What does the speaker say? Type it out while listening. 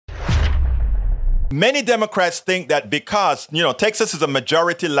Many Democrats think that because, Texas is a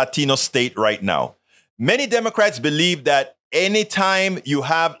majority Latino state right now. Many Democrats believe that anytime you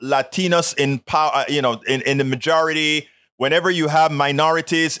have Latinos in power, in the majority, whenever you have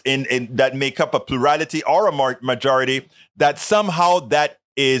minorities in that make up a plurality or a majority, that somehow that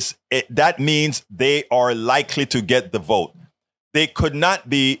means they are likely to get the vote. They could not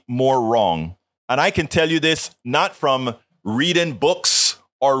be more wrong. And I can tell you this not from reading books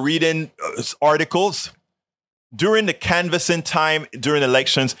or reading articles. During the canvassing time, during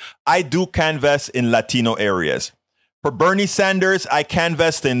elections, I do canvass in Latino areas. For Bernie Sanders, I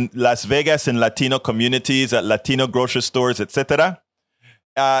canvassed in Las Vegas in Latino communities, at Latino grocery stores, etc.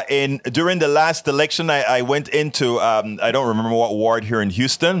 During the last election, I went into, I don't remember what ward here in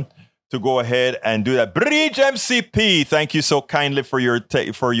Houston, to go ahead and do that. Bridge MCP, thank you so kindly for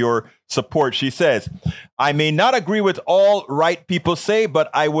your support. She says, I may not agree with all right people say, but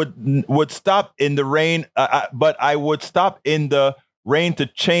I would stop in the rain. But I would stop in the rain to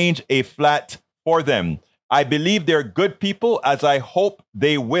change a flat for them. I believe they're good people, as I hope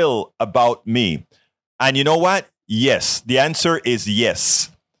they will about me. And you know what? Yes, the answer is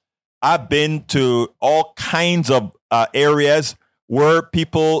yes. I've been to all kinds of areas where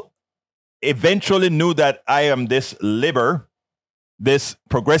people eventually knew that I am this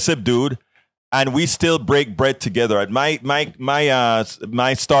progressive dude, and we still break bread together. At my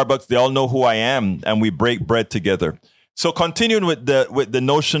Starbucks, they all know who I am, and we break bread together. So continuing with the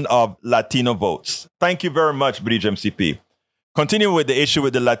notion of Latino votes. Thank you very much, Bridge MCP. Continuing with the issue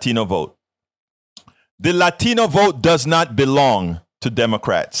with the Latino vote. The Latino vote does not belong to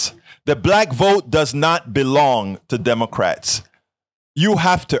Democrats. The black vote does not belong to Democrats. You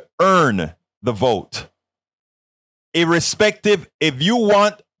have to earn the vote. Irrespective, if you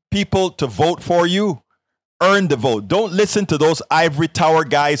want people to vote for you, earn the vote. Don't listen to those ivory tower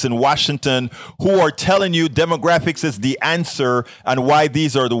guys in Washington who are telling you demographics is the answer and why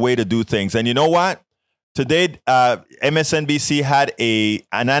these are the way to do things. And you know what? Today, MSNBC had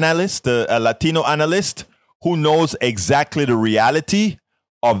an analyst, a Latino analyst, who knows exactly the reality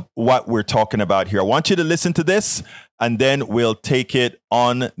of what we're talking about here. I want you to listen to this, and then we'll take it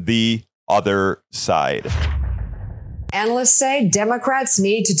on the other side. Analysts say Democrats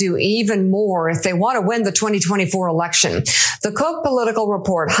need to do even more if they want to win the 2024 election. The Cook Political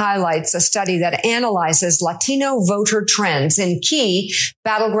Report highlights a study that analyzes Latino voter trends in key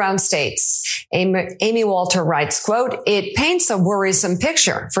battleground states. Amy Walter writes, quote, it paints a worrisome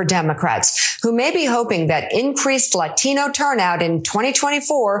picture for Democrats who may be hoping that increased Latino turnout in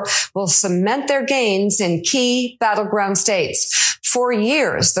 2024 will cement their gains in key battleground states. For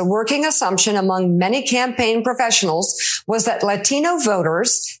years, the working assumption among many campaign professionals was that Latino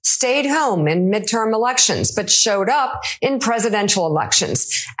voters stayed home in midterm elections, but showed up in presidential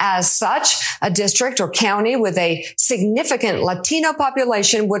elections. As such, a district or county with a significant Latino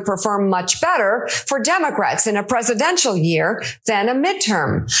population would perform much better for Democrats in a presidential year than a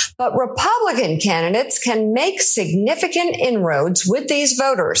midterm. But Republican candidates can make significant inroads with these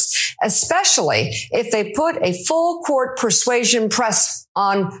voters, especially if they put a full court persuasion press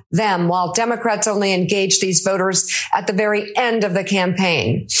on them, while Democrats only engage these voters at the very end of the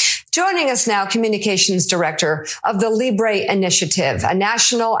campaign. Joining us now, Communications Director of the Libre Initiative, a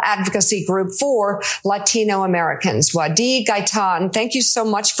national advocacy group for Latino Americans, Wadi Gaitan. Thank you so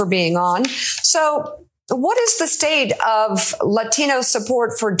much for being on. So, what is the state of Latino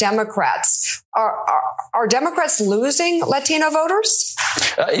support for Democrats? Are Democrats losing Latino voters?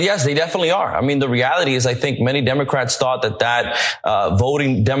 Yes, they definitely are. I mean, the reality is I think many Democrats thought that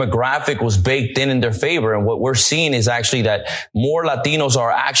voting demographic was baked in their favor. And what we're seeing is actually that more Latinos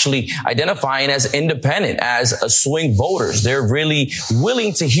are actually identifying as independent, as swing voters. They're really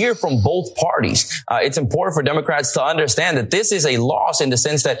willing to hear from both parties. It's important for Democrats to understand that this is a loss in the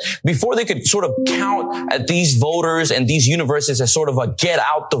sense that before they could sort of count at these voters and these universes as sort of a get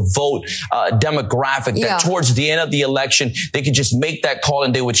out the vote demographic, that towards the end of the election, they could just make that call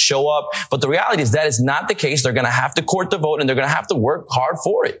and they would show up. But the reality is that is not the case. They're going to have to court the vote and they're going to have to work hard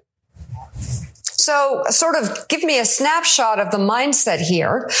for it. So sort of give me a snapshot of the mindset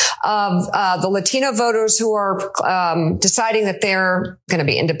here of the Latino voters who are deciding that they're going to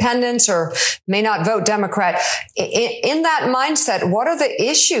be independents or may not vote Democrat. In that mindset, what are the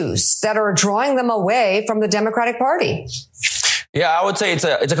issues that are drawing them away from the Democratic Party? Yeah, I would say it's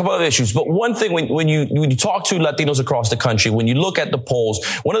a couple of issues. But one thing, when you talk to Latinos across the country, when you look at the polls,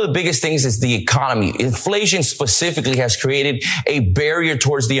 one of the biggest things is the economy. Inflation specifically has created a barrier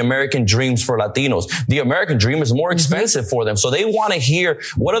towards the American dreams for Latinos. The American dream is more expensive for them. So they want to hear,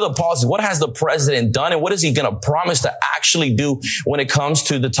 what are the policies? What has the president done? And what is he going to promise to actually do when it comes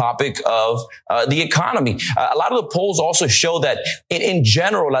to the topic of the economy? A lot of the polls also show that in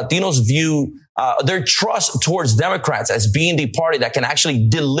general, Latinos view their trust towards Democrats as being the party that can actually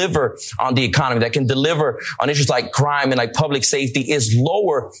deliver on the economy, that can deliver on issues like crime and like public safety, is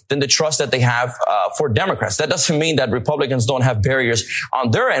lower than the trust that they have for Democrats. That doesn't mean that Republicans don't have barriers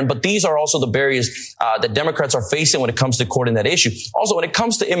on their end, but these are also the barriers that Democrats are facing when it comes to courting that issue. Also, when it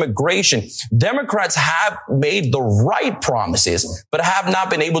comes to immigration, Democrats have made the right promises, but have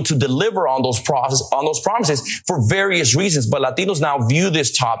not been able to deliver on those promises for various reasons. But Latinos now view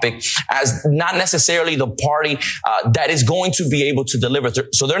this topic as not necessarily the party that is going to be able to deliver.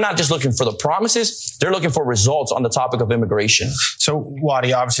 So they're not just looking for the promises, they're looking for results on the topic of immigration. So,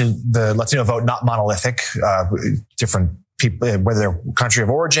 Wadi, obviously the Latino vote, not monolithic, different people, whether they're country of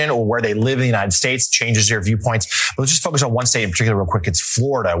origin or where they live in the United States, changes your viewpoints. But let's just focus on one state in particular real quick. It's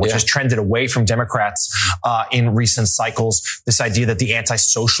Florida, which has trended away from Democrats in recent cycles. This idea that the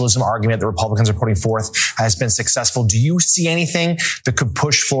anti-socialism argument that Republicans are putting forth has been successful. Do you see anything that could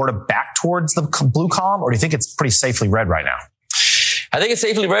push Florida back towards the blue column, or do you think it's pretty safely red right now? I think it's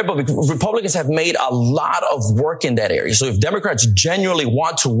safely red, but Republicans have made a lot of work in that area. So if Democrats genuinely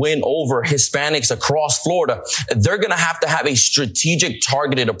want to win over Hispanics across Florida, they're going to have a strategic,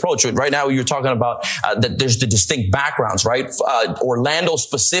 targeted approach. Right now, you're talking about that there's the distinct backgrounds, right? Orlando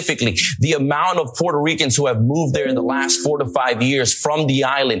specifically, the amount of Puerto Ricans who have moved there in the last 4 to 5 years from the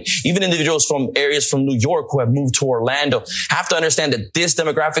island, even individuals from areas from New York who have moved to Orlando, have to understand that this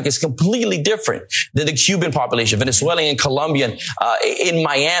demographic is completely different than the Cuban population, Venezuelan and Colombian, in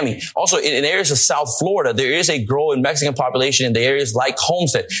Miami. Also, in areas of South Florida, there is a growing Mexican population in the areas like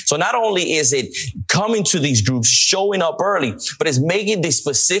Homestead. So not only is it coming to these groups, showing up early, but it's making the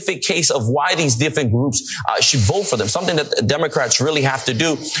specific case of why these different groups should vote for them. Something that Democrats really have to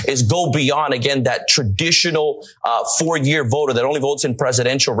do is go beyond, again, that traditional 4-year voter that only votes in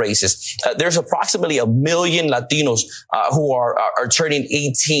presidential races. There's approximately 1 million Latinos who are turning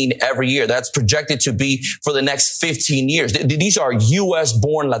 18 every year. That's projected to be for the next 15 years. These are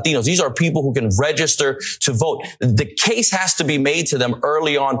U.S.-born Latinos. These are people who can register to vote. The case has to be made to them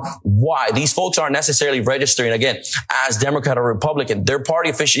early on why. These folks aren't necessarily registering, again, as Democrat or Republican. Their party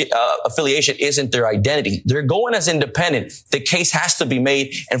affiliation isn't their identity. They're going as independent. The case has to be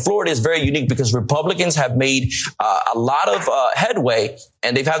made. And Florida is very unique because Republicans have made a lot of headway,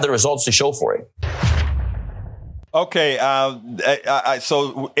 and they've had the results to show for it. Okay.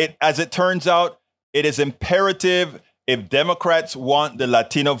 So as it turns out, it is imperative, if Democrats want the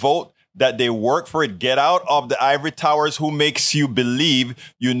Latino vote, that they work for it. Get out of the ivory towers. Who makes you believe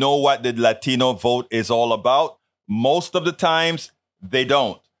you know what the Latino vote is all about? Most of the times, they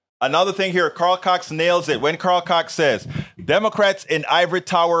don't. Another thing here, Carl Cox nails it when Carl Cox says, Democrats in ivory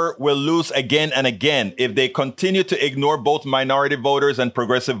tower will lose again and again if they continue to ignore both minority voters and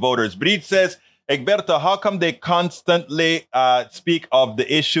progressive voters. Breed says, Egberto, how come they constantly speak of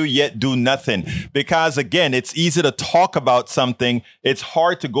the issue yet do nothing? Because, again, it's easy to talk about something. It's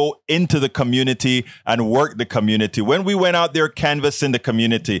hard to go into the community and work the community. When we went out there canvassing the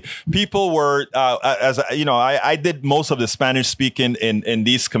community, people were, I did most of the Spanish speaking in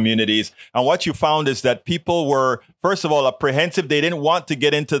these communities. And what you found is that people were, first of all, apprehensive. They didn't want to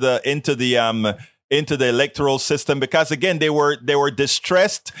get into the electoral system because, again, they were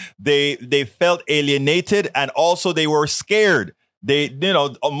distressed. They felt alienated, and also they were scared.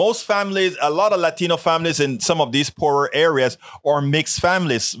 Most families, a lot of Latino families in some of these poorer areas are mixed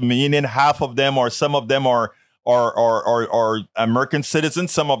families, meaning half of them or some of them are American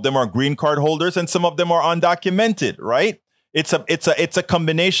citizens, some of them are green card holders, and some of them are undocumented. Right? It's a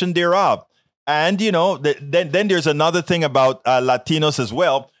combination thereof. And then there's another thing about Latinos as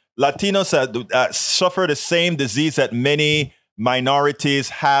well. Latinos suffer the same disease that many minorities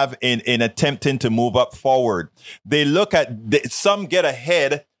have in attempting to move up forward. They look at, some get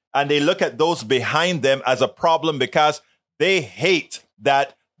ahead and they look at those behind them as a problem because they hate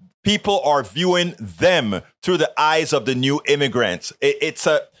that people are viewing them through the eyes of the new immigrants. It's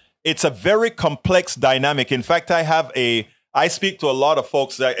a very complex dynamic. In fact, I speak to a lot of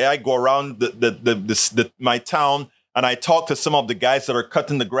folks. I go around my town, and I talked to some of the guys that are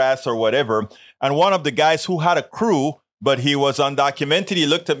cutting the grass or whatever. And one of the guys who had a crew, but he was undocumented, he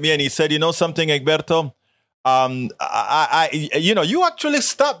looked at me and he said, "You know something, Egberto? You actually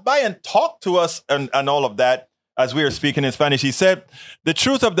stopped by and talked to us and all of that. as we were speaking in Spanish. He said, the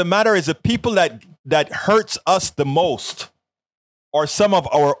truth of the matter is the people that hurts us the most are some of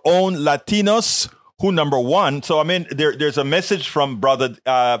our own Latinos who, number one, so I mean, there's a message from brother,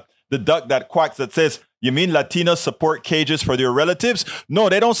 the duck that quacks that says, you mean Latinos support cages for their relatives? No,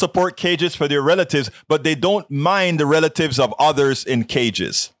 they don't support cages for their relatives, but they don't mind the relatives of others in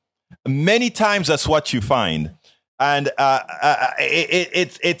cages. Many times that's what you find. And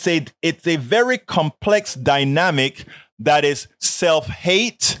it's a very complex dynamic that is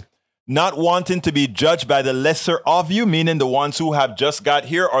self-hate, not wanting to be judged by the lesser of you, meaning the ones who have just got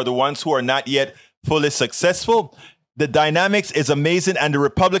here or the ones who are not yet fully successful. The dynamics is amazing, and the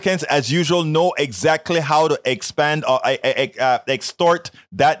Republicans, as usual, know exactly how to expand or exploit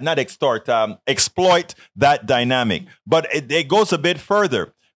that dynamic. But it goes a bit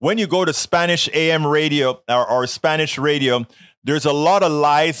further. When you go to Spanish AM radio or Spanish radio, there's a lot of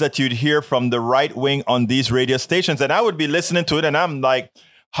lies that you'd hear from the right wing on these radio stations. And I would be listening to it, and I'm like,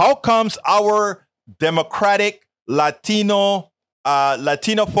 how comes our Democratic Latino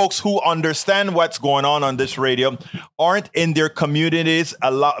folks who understand what's going on this radio aren't in their communities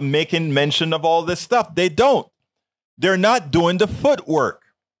making mention of all this stuff? They don't. They're not doing the footwork.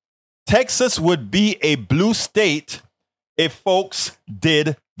 Texas would be a blue state if folks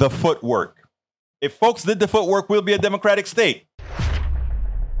did the footwork. If folks did the footwork, we'll be a Democratic state.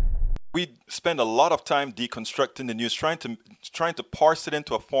 We spend a lot of time deconstructing the news, trying to parse it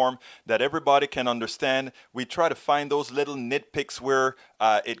into a form that everybody can understand. We try to find those little nitpicks where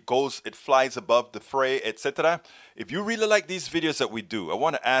it flies above the fray, etc. If you really like these videos that we do, I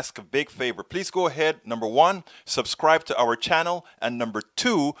want to ask a big favor. Please go ahead. Number one, subscribe to our channel. And number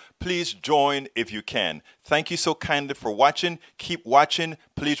two, please join if you can. Thank you so kindly for watching. Keep watching.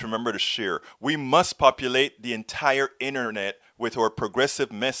 Please remember to share. We must populate the entire internet with our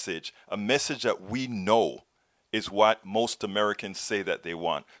progressive message, a message that we know is what most Americans say that they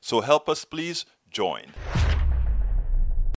want. So help us, please join.